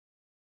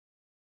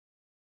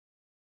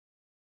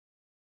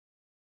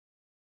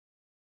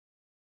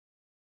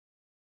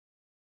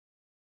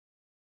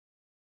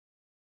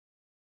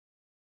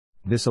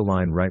This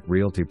Align Right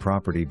Realty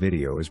property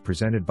video is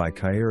presented by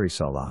Kairi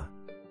Salah.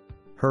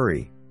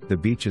 Hurry, the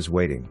beach is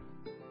waiting.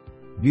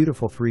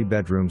 Beautiful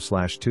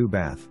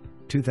 3-bedroom/2-bath,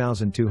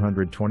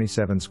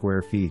 2,227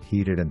 square feet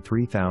heated and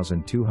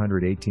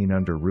 3,218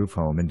 under roof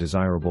home in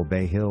desirable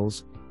Bay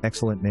Hills,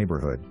 excellent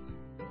neighborhood.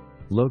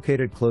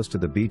 Located close to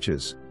the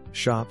beaches,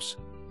 shops,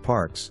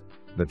 parks,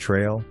 the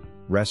trail,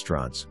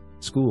 restaurants,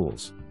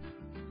 schools.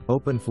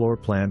 Open floor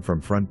plan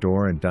from front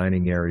door and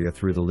dining area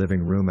through the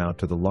living room out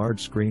to the large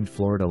screened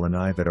Florida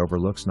lanai that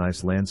overlooks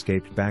nice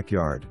landscaped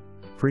backyard,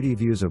 pretty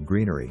views of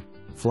greenery,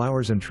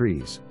 flowers and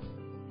trees.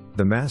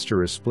 The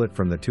master is split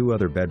from the 2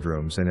 other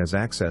bedrooms and has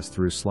access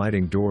through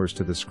sliding doors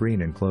to the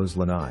screen enclosed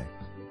lanai.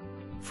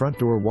 Front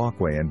door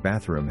walkway and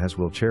bathroom has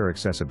wheelchair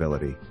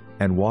accessibility,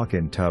 and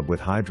walk-in tub with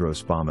hydro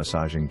spa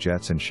massaging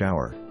jets and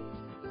shower.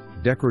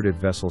 Decorative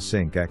vessel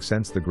sink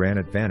accents the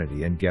granite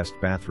vanity and guest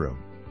bathroom.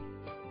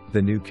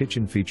 The new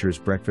kitchen features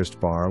breakfast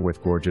bar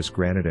with gorgeous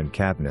granite and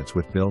cabinets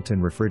with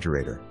built-in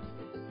refrigerator.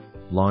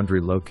 Laundry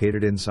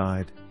located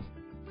inside.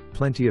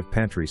 Plenty of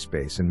pantry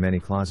space and many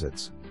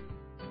closets.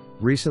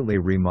 Recently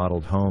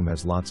remodeled home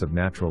has lots of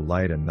natural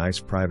light and nice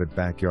private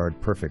backyard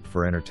perfect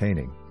for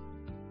entertaining.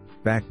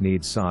 Back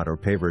needs sod or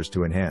pavers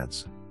to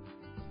enhance.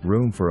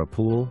 Room for a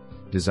pool,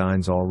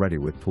 designs already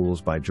with pools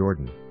by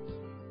Jordan.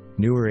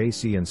 Newer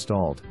AC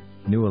installed,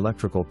 new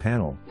electrical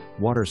panel,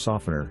 water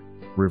softener,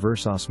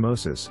 reverse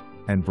osmosis,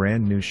 and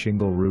brand new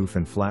shingle roof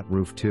and flat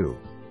roof too.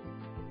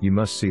 You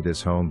must see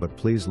this home, but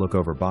please look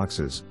over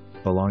boxes,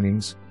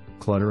 belongings,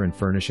 clutter and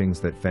furnishings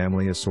that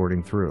family is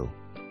sorting through.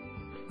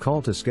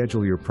 Call to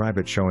schedule your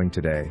private showing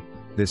today.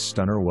 This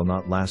stunner will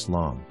not last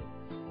long.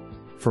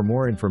 For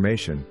more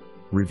information,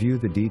 review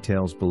the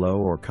details below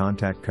or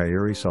contact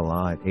Kairi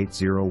Salah at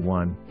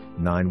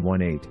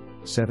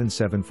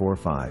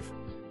 801-918-7745.